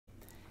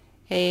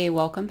Hey,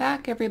 welcome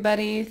back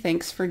everybody.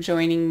 Thanks for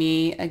joining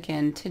me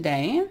again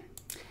today.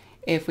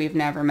 If we've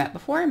never met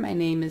before, my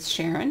name is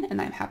Sharon and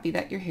I'm happy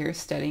that you're here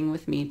studying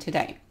with me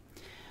today.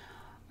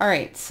 All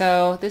right,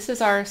 so this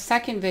is our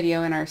second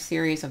video in our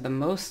series of the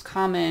most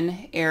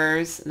common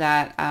errors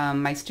that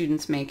my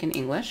students make in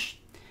English.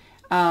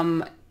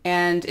 And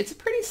it's a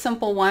pretty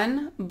simple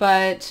one,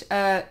 but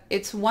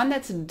it's one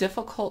that's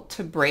difficult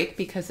to break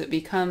because it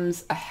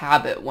becomes a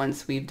habit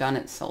once we've done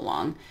it so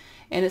long.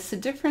 And it's the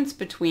difference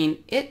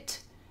between it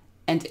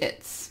and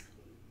its.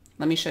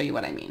 Let me show you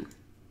what I mean.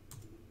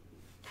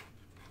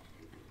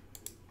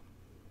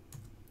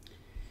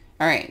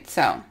 All right,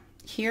 so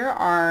here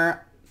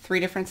are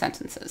three different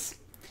sentences.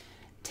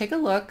 Take a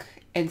look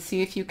and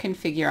see if you can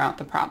figure out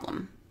the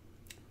problem.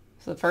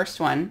 So the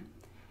first one,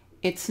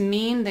 it's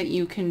mean that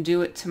you can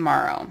do it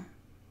tomorrow.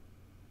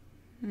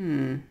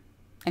 Any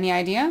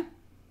idea?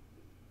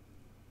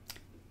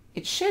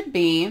 It should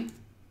be,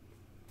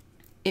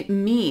 it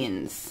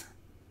means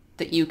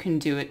that you can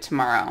do it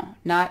tomorrow.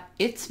 Not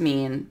it's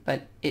mean,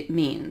 but it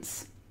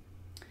means.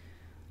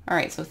 All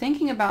right, so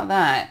thinking about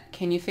that,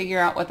 can you figure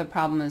out what the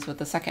problem is with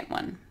the second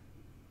one?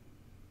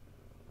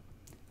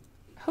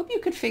 I hope you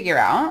could figure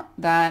out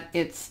that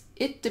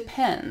it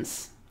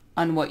depends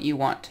on what you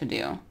want to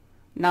do,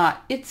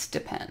 not it's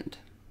depend.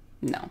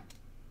 No.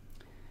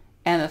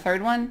 And the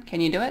third one,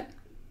 can you do it?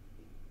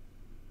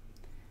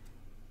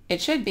 It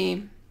should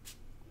be,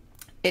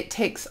 it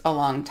takes a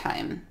long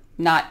time,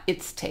 not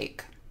it's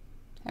take.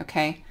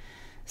 Okay,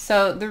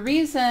 so the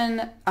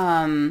reason,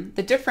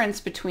 the difference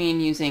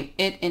between using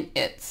it and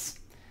its,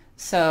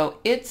 so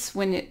it's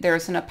when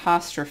there's an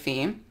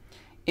apostrophe,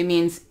 it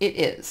means it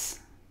is.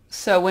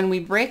 So when we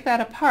break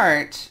that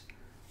apart,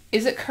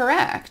 is it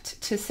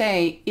correct to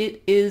say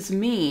it is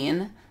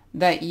mean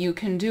that you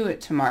can do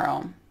it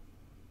tomorrow?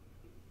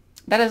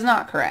 That is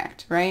not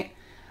correct, right?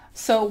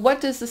 So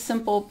what does the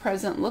simple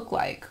present look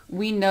like?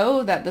 We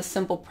know that the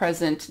simple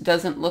present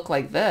doesn't look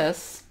like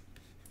this,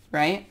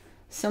 right?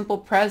 Simple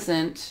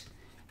present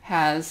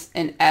has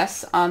an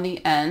S on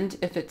the end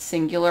if it's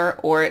singular,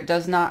 or it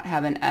does not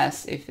have an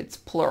S if it's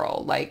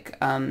plural, like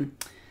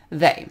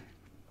they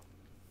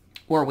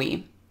or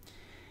we.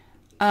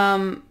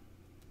 All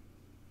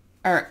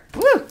right.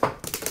 Woo!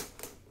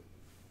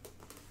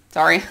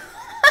 Sorry.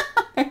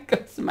 There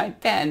goes my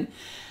pen.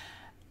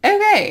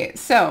 Okay,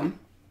 so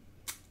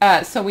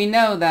we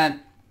know that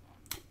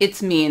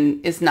it's mean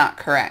is not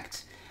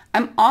correct.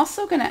 I'm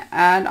also going to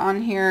add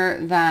on here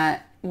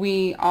that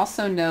we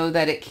also know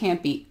that it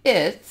can't be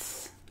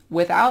its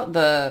without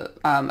the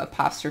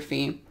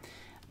apostrophe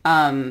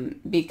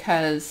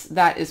because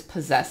that is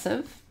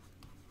possessive.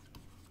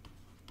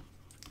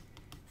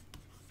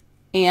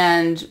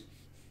 And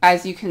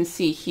as you can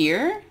see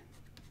here,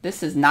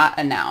 this is not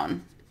a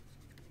noun.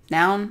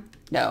 Noun?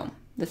 No.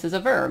 This is a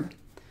verb.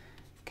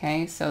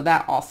 Okay, so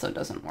that also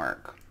doesn't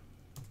work.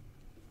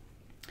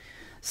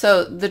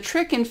 So the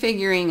trick in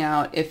figuring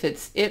out if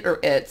it's it or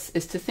its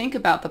is to think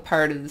about the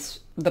part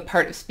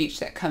of speech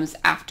that comes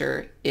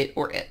after it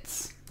or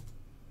its.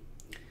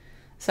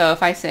 So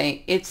if I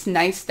say, it's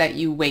nice that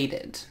you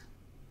waited,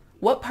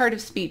 what part of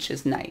speech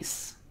is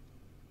nice?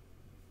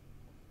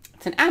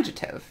 It's an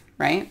adjective,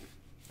 right?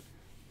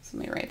 So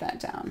let me write that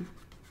down.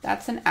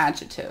 That's an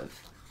adjective.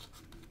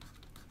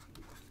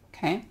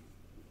 Okay.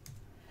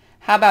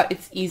 How about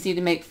it's easy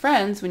to make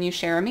friends when you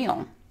share a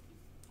meal?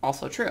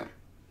 Also true.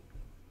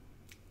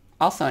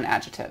 Also an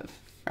adjective,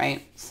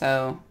 right?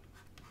 So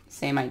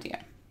same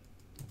idea.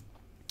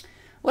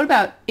 What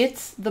about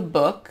it's the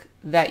book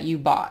that you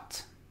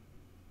bought?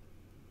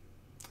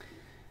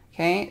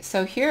 Okay,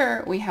 so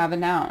here we have a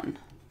noun.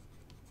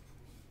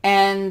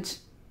 And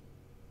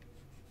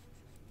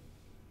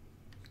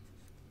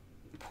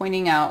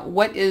pointing out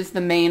what is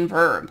the main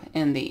verb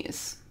in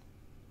these?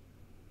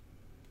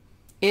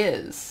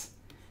 Is.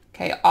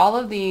 Okay, all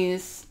of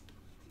these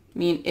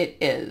mean it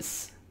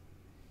is.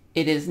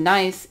 It is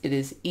nice, it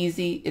is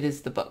easy, it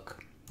is the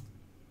book.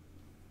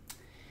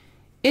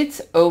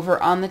 It's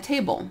over on the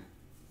table.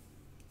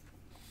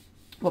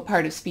 What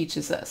part of speech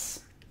is this?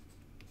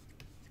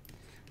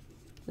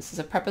 This is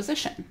a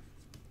preposition.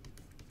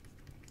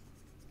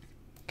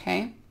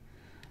 Okay,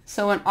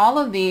 so in all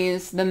of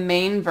these, the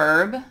main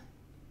verb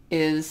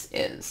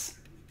is.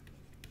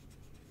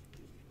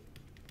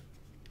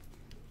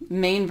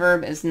 Main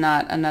verb is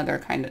not another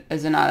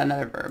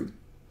verb.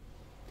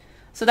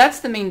 So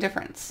that's the main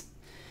difference.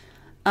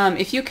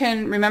 If you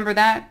can remember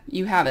that,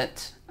 you have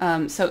it.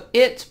 So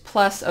it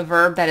plus a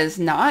verb that is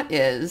not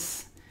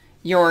is,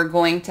 you're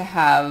going to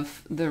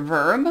have the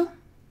verb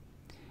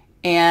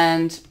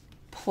and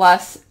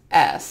plus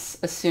s,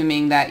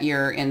 assuming that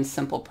you're in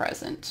simple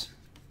present.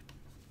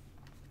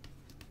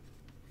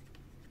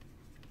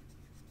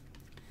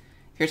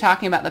 If you're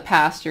talking about the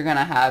past, you're going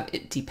to have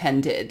it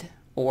depended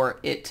or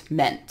it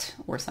meant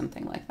or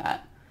something like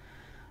that.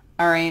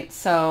 All right,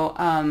 so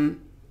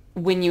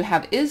when you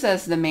have is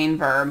as the main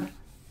verb,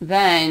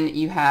 then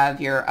you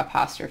have your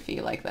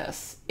apostrophe like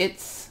this.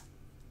 It's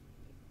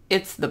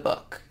the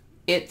book.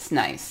 It's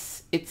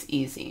nice. It's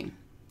easy.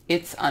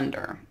 It's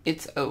under.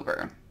 It's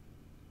over.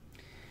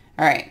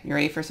 All right, you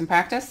ready for some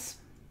practice?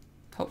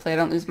 Hopefully I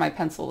don't lose my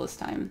pencil this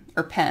time.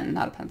 Or pen,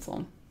 not a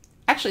pencil.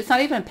 Actually, it's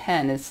not even a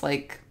pen. It's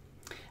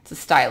a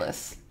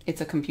stylus. It's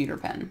a computer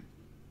pen.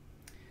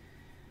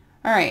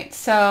 All right,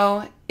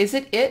 so is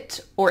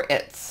it or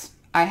its?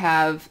 I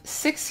have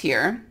 6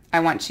 here. I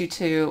want you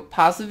to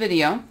pause the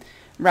video,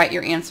 write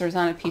your answers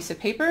on a piece of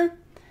paper,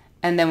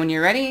 and then when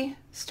you're ready,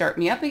 start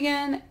me up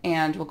again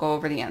and we'll go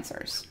over the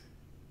answers.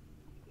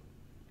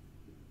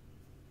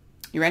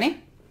 You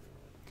ready?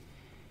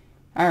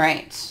 All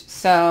right,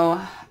 so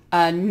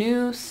a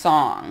new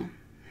song.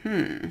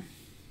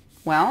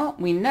 Well,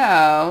 we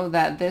know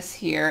that this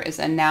here is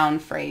a noun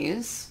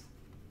phrase.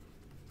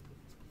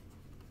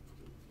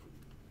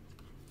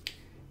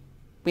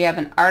 We have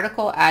an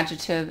article,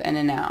 adjective, and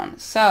a noun.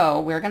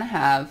 So we're going to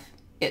have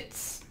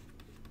its.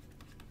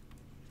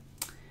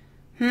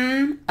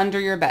 Under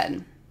your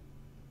bed.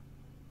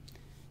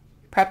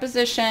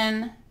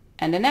 Preposition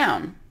and a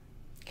noun.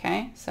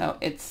 Okay, so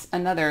it's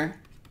another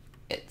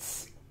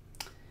its.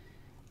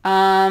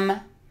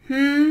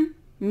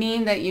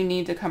 Mean that you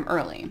need to come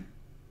early.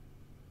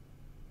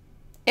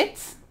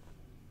 It's?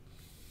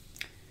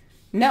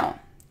 No.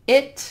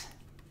 It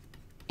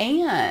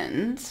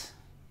and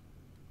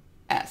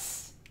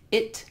S.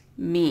 It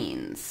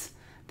means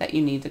that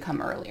you need to come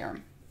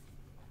earlier.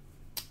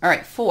 All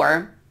right,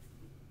 4,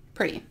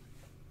 pretty.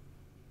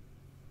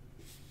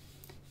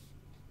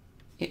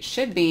 It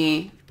should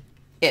be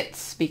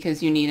its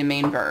because you need a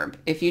main verb.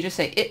 If you just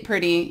say it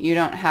pretty, you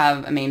don't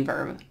have a main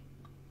verb.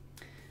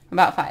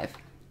 About 5.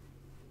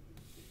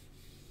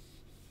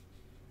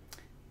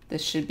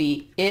 This should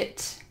be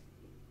it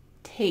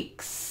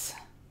takes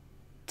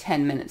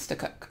 10 minutes to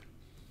cook.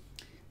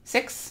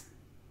 6.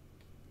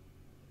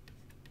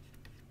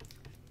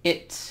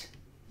 It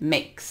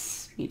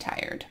makes me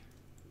tired.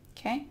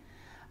 Okay?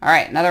 All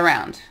right, another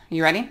round.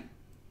 You ready?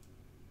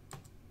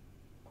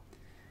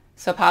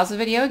 So pause the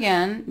video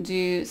again,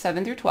 do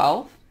 7 through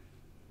 12.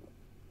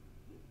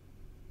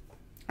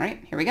 All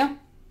right, here we go.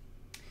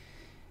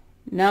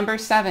 Number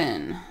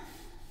 7.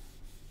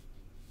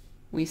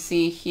 We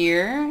see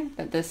here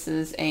that this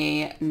is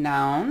a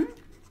noun.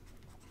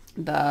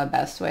 The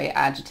best way,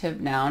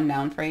 adjective, noun,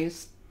 noun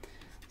phrase.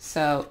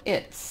 So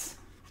it's.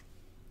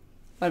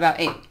 What about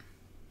 8?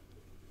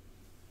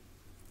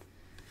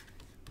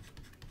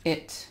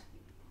 It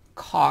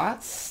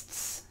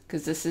costs,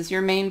 because this is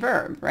your main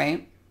verb,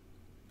 right?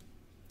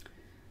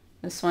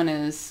 This one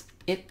is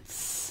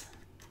it's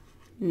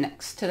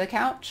next to the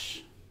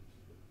couch.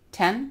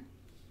 10.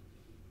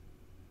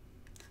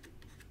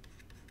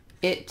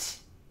 It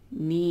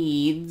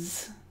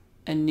needs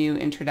a new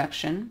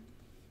introduction.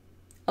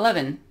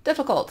 11,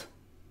 difficult.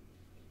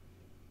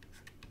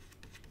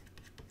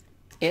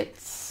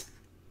 It's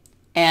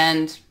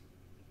and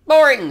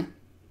boring.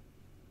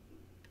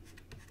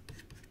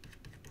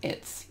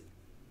 It's.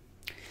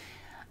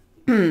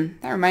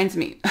 That reminds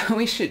me,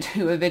 we should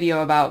do a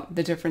video about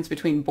the difference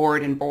between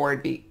bored and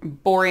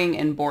boring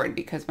and bored,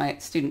 because my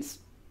students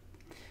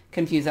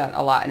confuse that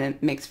a lot and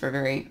it makes for a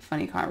very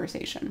funny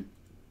conversation.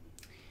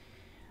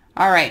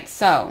 All right,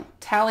 so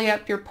tally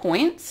up your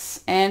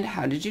points and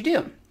how did you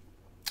do?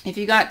 If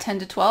you got 10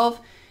 to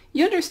 12,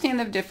 you understand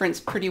the difference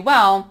pretty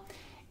well.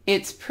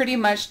 It's pretty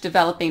much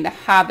developing the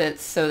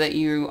habits so that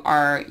you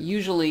are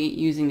usually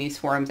using these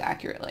forms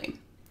accurately.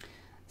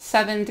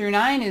 7 through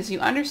 9 is you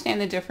understand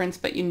the difference,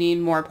 but you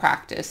need more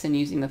practice in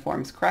using the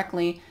forms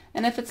correctly.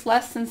 And if it's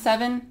less than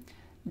 7,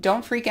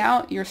 don't freak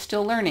out, you're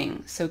still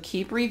learning. So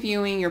keep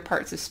reviewing your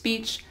parts of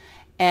speech.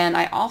 And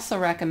I also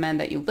recommend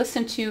that you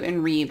listen to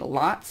and read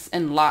lots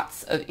and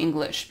lots of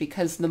English,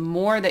 because the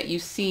more that you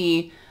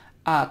see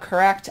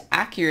correct,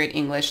 accurate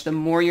English, the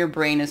more your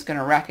brain is going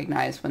to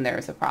recognize when there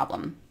is a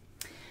problem.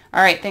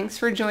 All right, thanks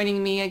for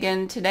joining me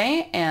again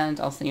today, and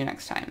I'll see you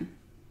next time.